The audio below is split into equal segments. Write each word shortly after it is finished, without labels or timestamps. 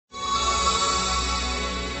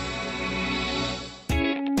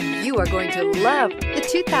You are going to love the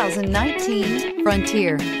 2019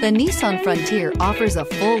 Frontier. The Nissan Frontier offers a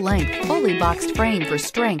full-length, fully boxed frame for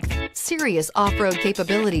strength, serious off-road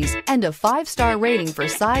capabilities, and a 5-star rating for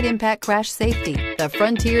side impact crash safety. The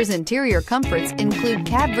Frontier's interior comforts include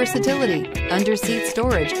cab versatility, under-seat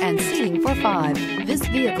storage, and seating for 5. This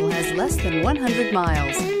vehicle has less than 100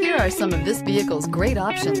 miles. Here are some of this vehicle's great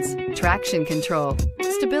options: traction control,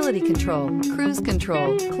 stability control, cruise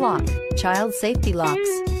control, clock, child safety locks,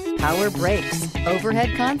 power brakes,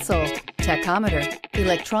 overhead console, tachometer,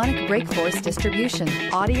 electronic brake force distribution,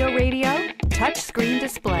 audio radio, touchscreen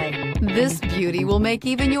display. This beauty will make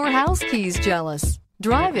even your house keys jealous.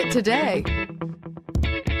 Drive it today.